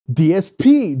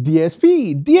DSP,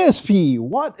 DSP, DSP.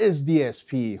 What is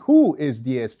DSP? Who is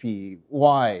DSP?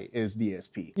 Why is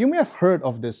DSP? You may have heard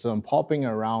of this term popping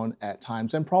around at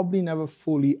times and probably never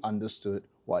fully understood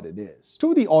what it is.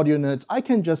 To the audio nerds, I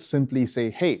can just simply say,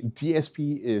 hey,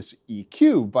 DSP is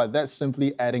EQ, but that's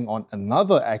simply adding on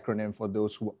another acronym for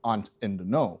those who aren't in the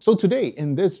know. So today,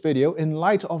 in this video, in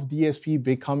light of DSP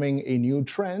becoming a new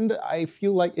trend, I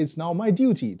feel like it's now my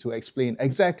duty to explain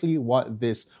exactly what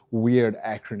this weird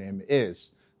acronym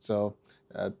is. So,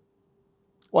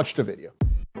 watch the video.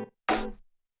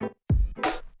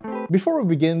 Before we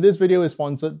begin, this video is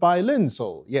sponsored by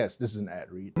Linsol. Yes, this is an ad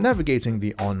read. Navigating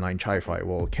the online Chi-Fi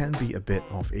world can be a bit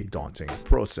of a daunting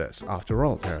process. After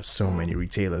all, there are so many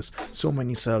retailers, so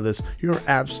many sellers, you're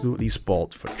absolutely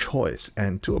spoiled for choice,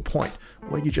 and to a point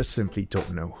where you just simply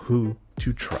don't know who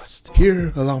to trust.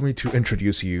 Here, allow me to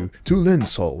introduce you to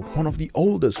Linsol, one of the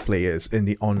oldest players in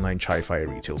the online Chi-Fi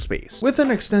retail space. With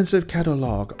an extensive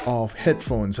catalog of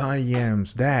headphones,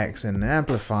 IEMs, DACs, and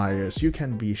amplifiers, you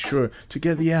can be sure to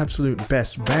get the absolute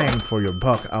best bang for your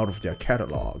buck out of their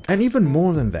catalog. And even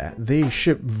more than that, they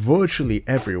ship virtually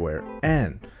everywhere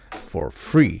and for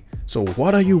free. So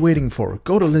what are you waiting for?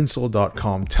 Go to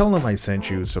linsol.com, tell them I sent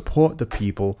you, support the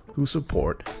people who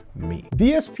support me.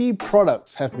 DSP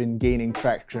products have been gaining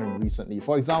traction recently.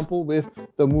 For example, with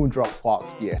the Moondrop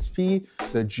Quarks DSP,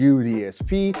 the Jew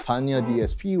DSP, Panya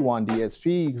DSP, One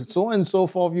DSP, so on and so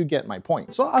forth, you get my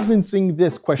point. So I've been seeing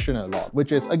this question a lot,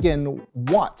 which is, again,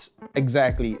 what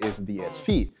exactly is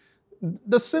DSP?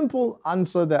 The simple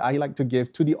answer that I like to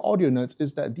give to the audio nerds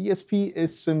is that DSP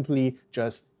is simply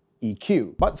just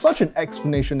EQ. But such an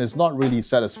explanation is not really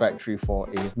satisfactory for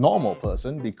a normal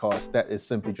person because that is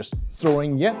simply just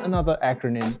throwing yet another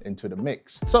acronym into the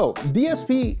mix. So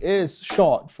DSP is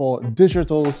short for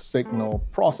digital signal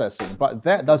processing, but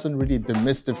that doesn't really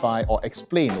demystify or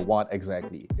explain what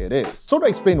exactly it is. So to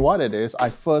explain what it is, I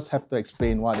first have to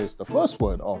explain what is the first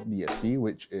word of DSP,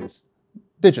 which is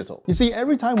digital. You see,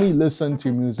 every time we listen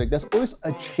to music, there's always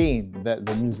a chain that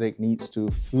the music needs to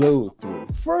flow through.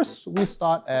 First, we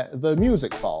start at the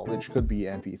music file, which could be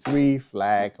MP3,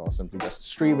 FLAC, or simply just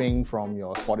streaming from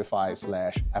your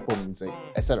Spotify/Apple Music,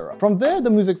 etc. From there, the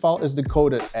music file is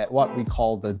decoded at what we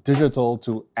call the digital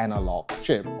to analog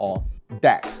chip, or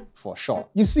DAC for short.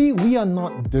 You see, we are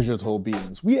not digital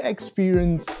beings. We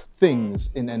experience things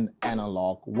in an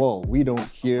analog world. We don't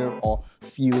hear or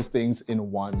feel things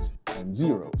in ones and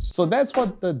zeros. So that's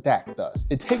what the DAC does.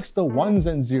 It takes the ones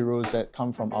and zeros that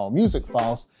come from our music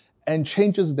files and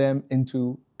changes them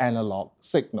into analog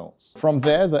signals. From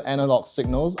there, the analog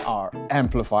signals are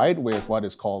amplified with what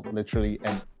is called literally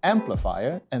an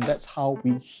amplifier, and that's how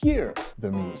we hear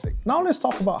the music. Now let's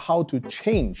talk about how to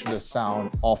change the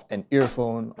sound of an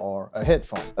earphone or a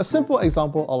headphone. A simple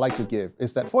example I like to give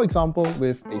is that, for example,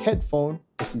 with a headphone,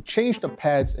 if you change the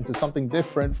pads into something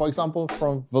different, for example,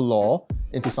 from velour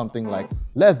into something like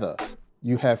leather,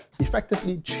 you have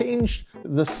effectively changed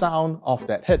the sound of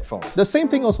that headphone. The same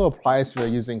thing also applies if you're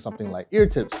using something like ear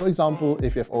tips. For example,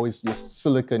 if you've always used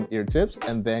silicone ear tips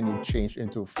and then you change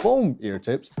into foam ear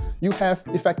tips, you have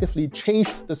effectively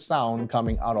changed the sound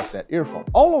coming out of that earphone.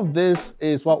 All of this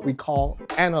is what we call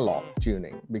analog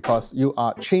tuning because you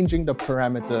are changing the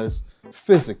parameters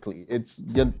physically.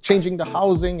 You're changing the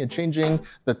housing, you're changing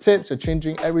the tips, you're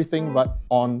changing everything, but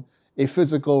on a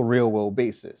physical real-world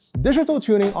basis. Digital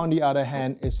tuning, on the other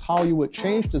hand, is how you would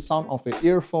change the sound of an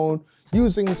earphone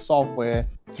using software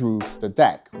through the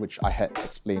DAC, which I had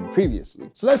explained previously.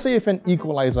 So let's say if an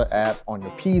equalizer app on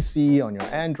your PC, on your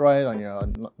Android, on your,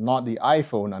 not the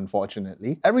iPhone,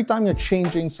 unfortunately, every time you're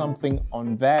changing something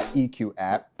on that EQ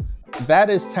app, that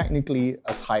is technically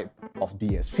a type of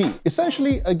DSP.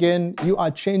 Essentially, again, you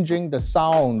are changing the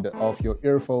sound of your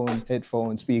earphone,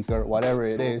 headphone, speaker, whatever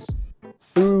it is,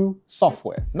 through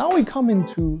software. Now we come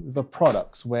into the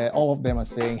products where all of them are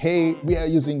saying, hey, we are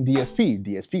using DSP,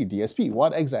 DSP, DSP.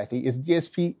 What exactly is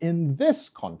DSP in this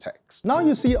context? Now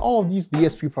you see all of these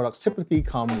DSP products typically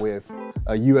come with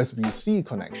a USB-C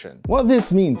connection. What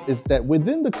this means is that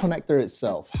within the connector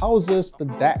itself houses the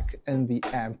DAC and the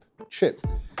amp chip.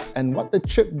 And what the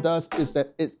chip does is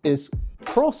that it is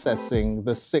processing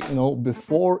the signal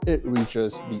before it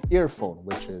reaches the earphone,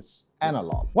 which is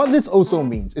analog. What this also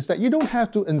means is that you don't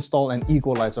have to install an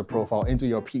equalizer profile into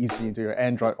your PC, into your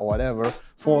Android or whatever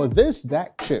for this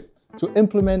DAC chip to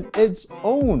implement its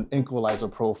own equalizer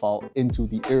profile into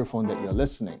the earphone that you're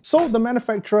listening. So the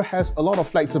manufacturer has a lot of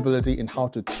flexibility in how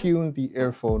to tune the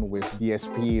earphone with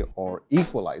DSP or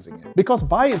equalizing it. Because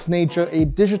by its nature, a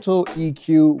digital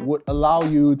EQ would allow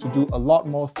you to do a lot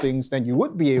more things than you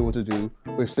would be able to do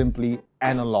with simply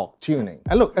analog tuning.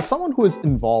 And look, as someone who is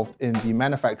involved in the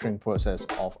manufacturing process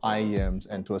of IEMs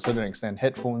and to a certain extent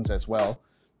headphones as well,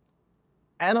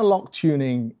 analog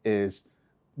tuning is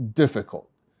difficult.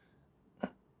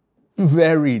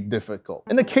 Very difficult.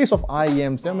 In the case of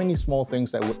IEMs, there are many small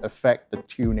things that would affect the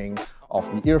tuning of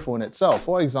the earphone itself.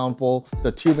 For example,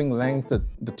 the tubing length,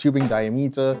 the tubing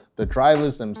diameter, the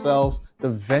drivers themselves, the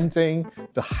venting,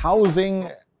 the housing.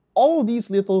 All of these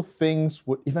little things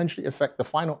would eventually affect the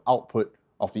final output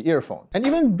of the earphone. And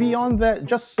even beyond that,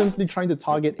 just simply trying to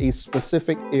target a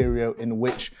specific area in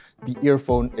which the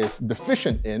earphone is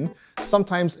deficient in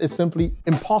sometimes is simply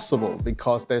impossible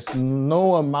because there's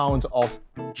no amount of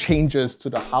changes to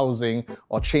the housing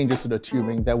or changes to the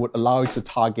tubing that would allow you to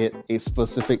target a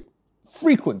specific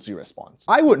frequency response.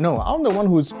 I would know. I'm the one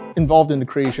who's involved in the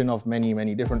creation of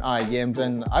many different IEMs,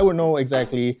 and I would know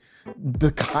exactly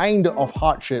the kind of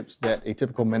hardships that a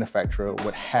typical manufacturer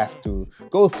would have to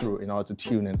go through in order to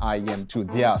tune an IEM to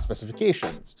their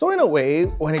specifications. So in a way,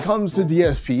 when it comes to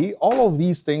DSP, all of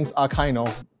these things are kind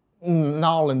of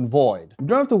null and void. You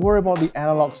don't have to worry about the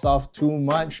analog stuff too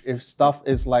much. If stuff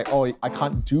is like, oh, I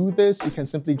can't do this, you can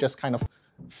simply just kind of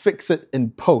fix it in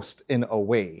post in a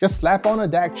way. Just slap on a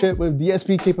DAC chip with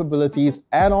DSP capabilities,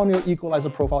 add on your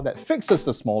equalizer profile that fixes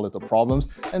the small little problems,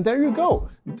 and there you go.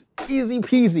 Easy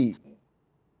peasy.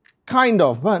 Kind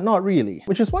of, but not really.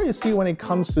 Which is what you see when it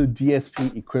comes to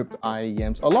DSP-equipped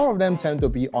IEMs. A lot of them tend to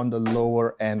be on the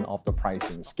lower end of the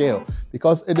pricing scale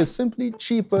because it is simply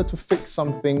cheaper to fix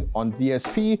something on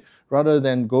DSP rather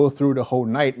than go through the whole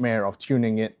nightmare of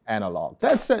tuning it analog.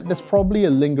 That said, there's probably a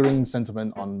lingering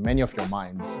sentiment on many of your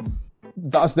minds.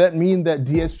 Does that mean that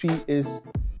DSP is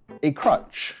a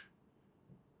crutch?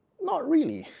 Not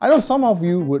really. I know some of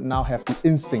you would now have the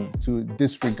instinct to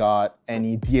disregard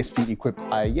any DSP-equipped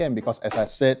IEM because, as I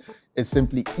said, it's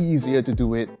simply easier to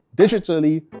do it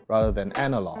digitally rather than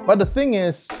analog. But the thing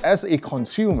is, as a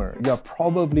consumer, you're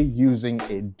probably using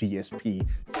a DSP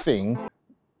thing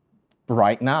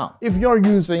right now. If you're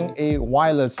using a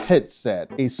wireless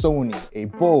headset, a Sony, a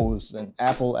Bose, an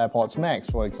Apple AirPods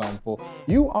Max, for example,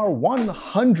 you are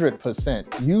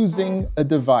 100% using a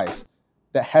device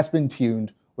that has been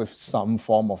tuned with some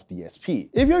form of DSP.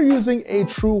 If you're using a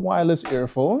true wireless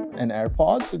earphone, an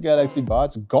AirPods, a Galaxy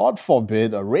Buds, God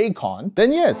forbid a Raycon,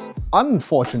 then yes,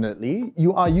 unfortunately,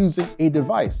 you are using a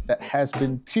device that has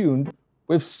been tuned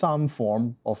with some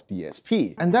form of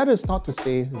DSP. And that is not to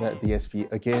say that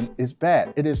DSP, again, is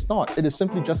bad. It is not. It is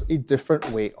simply just a different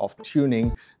way of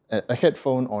tuning a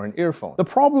headphone or an earphone. The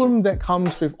problem that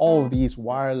comes with all of these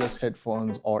wireless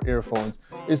headphones or earphones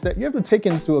is that you have to take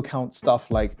into account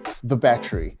stuff like the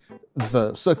battery,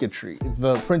 the circuitry,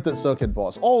 the printed circuit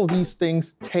boards. All of these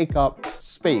things take up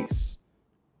space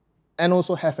and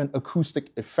also have an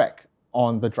acoustic effect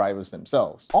on the drivers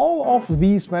themselves. All of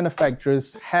these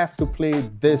manufacturers have to play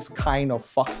this kind of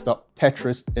fucked up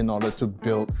Tetris in order to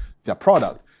build their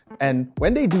product. And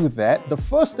when they do that, the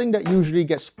first thing that usually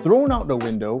gets thrown out the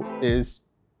window is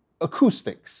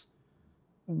acoustics.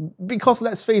 Because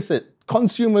let's face it,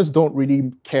 consumers don't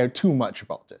really care too much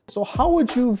about it. So how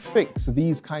would you fix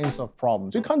these kinds of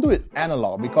problems? You can't do it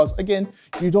analog because, again,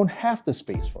 you don't have the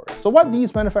space for it. So what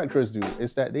these manufacturers do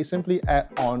is that they simply add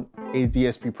on a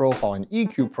DSP profile, an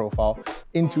EQ profile,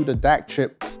 into the DAC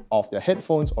chip of their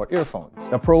headphones or earphones.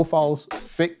 The profiles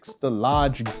fix the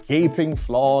large gaping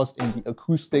flaws in the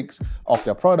acoustics of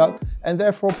their product and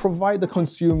therefore provide the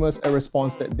consumers a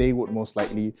response that they would most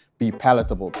likely be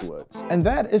palatable towards. And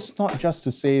that is not just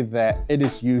to say that it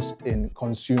is used in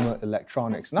consumer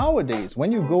electronics. Nowadays,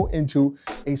 when you go into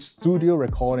a studio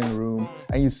recording room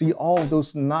and you see all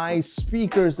those nice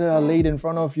speakers that are laid in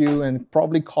front of you and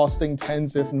probably costing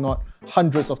tens if not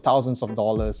hundreds of thousands of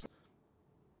dollars,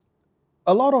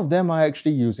 a lot of them are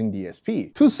actually using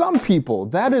DSP. To some people,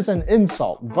 that is an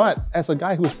insult, but as a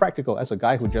guy who's practical, as a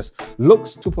guy who just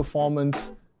looks to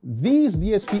performance, these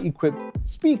DSP-equipped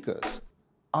speakers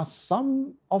are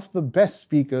some of the best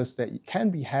speakers that can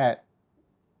be had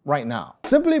right now.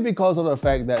 Simply because of the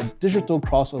fact that digital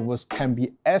crossovers can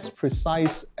be as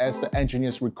precise as the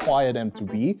engineers require them to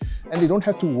be, and they don't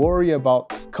have to worry about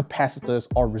capacitors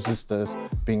or resistors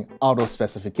being out of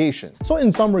specification. So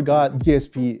in some regard,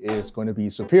 DSP is going to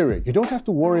be superior. You don't have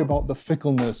to worry about the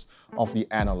fickleness of the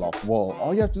analog world.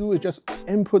 All you have to do is just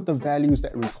input the values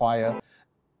that require,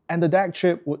 and the DAC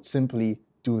chip would simply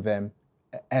do them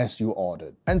as you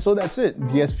ordered. And so that's it.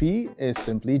 DSP is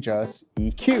simply just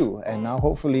EQ. And now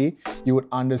hopefully you would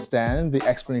understand the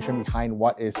explanation behind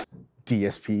what is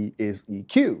DSP is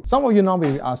EQ. Some of you now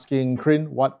may be asking,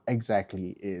 Crin, what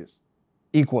exactly is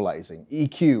equalizing?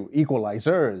 EQ,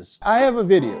 equalizers. I have a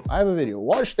video.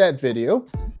 Watch that video.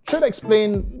 Should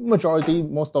explain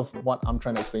most of what I'm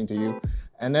trying to explain to you.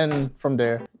 And then from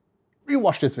there,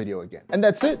 rewatch this video again. And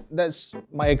that's it. That's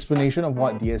my explanation of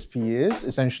what DSP is.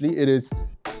 Essentially, it is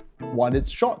what it's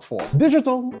short for.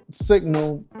 Digital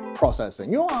signal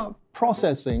processing. You are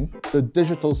processing the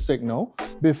digital signal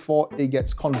before it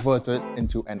gets converted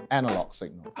into an analog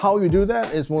signal. How you do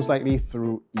that is most likely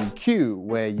through EQ,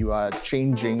 where you are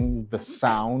changing the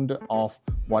sound of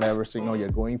whatever signal you're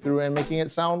going through and making it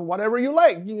sound whatever you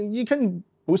like. You can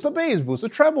boost the bass, boost the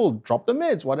treble, drop the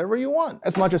mids, whatever you want.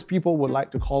 As much as people would like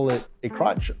to call it a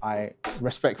crutch, I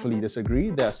respectfully disagree.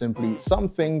 There are simply some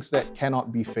things that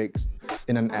cannot be fixed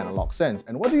in an analog sense.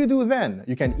 And what do you do then?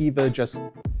 You can either just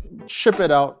ship it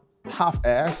out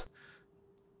half-assed,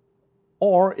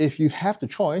 or if you have the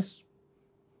choice,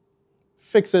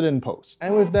 fix it in post.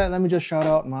 And with that, let me just shout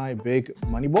out my big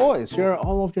money boys. Here are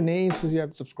all of your names because you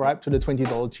have subscribed to the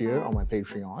 $20 tier on my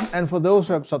Patreon. And for those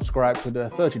who have subscribed to the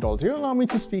 $30 tier, allow me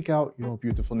to speak out your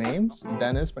beautiful names: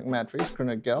 Dennis, McMadface,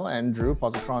 crinacle, Andrew,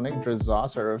 Posichronic, Drizar,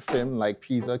 Seraphim, Like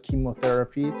Pizza,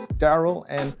 Chemotherapy, Daryl,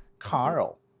 and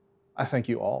Carl. I thank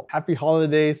you all. Happy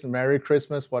holidays, Merry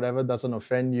Christmas, whatever doesn't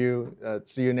offend you.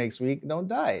 See you next week. Don't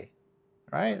die.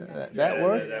 Right? That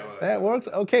works? That works?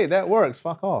 Okay, that works.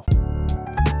 Fuck off.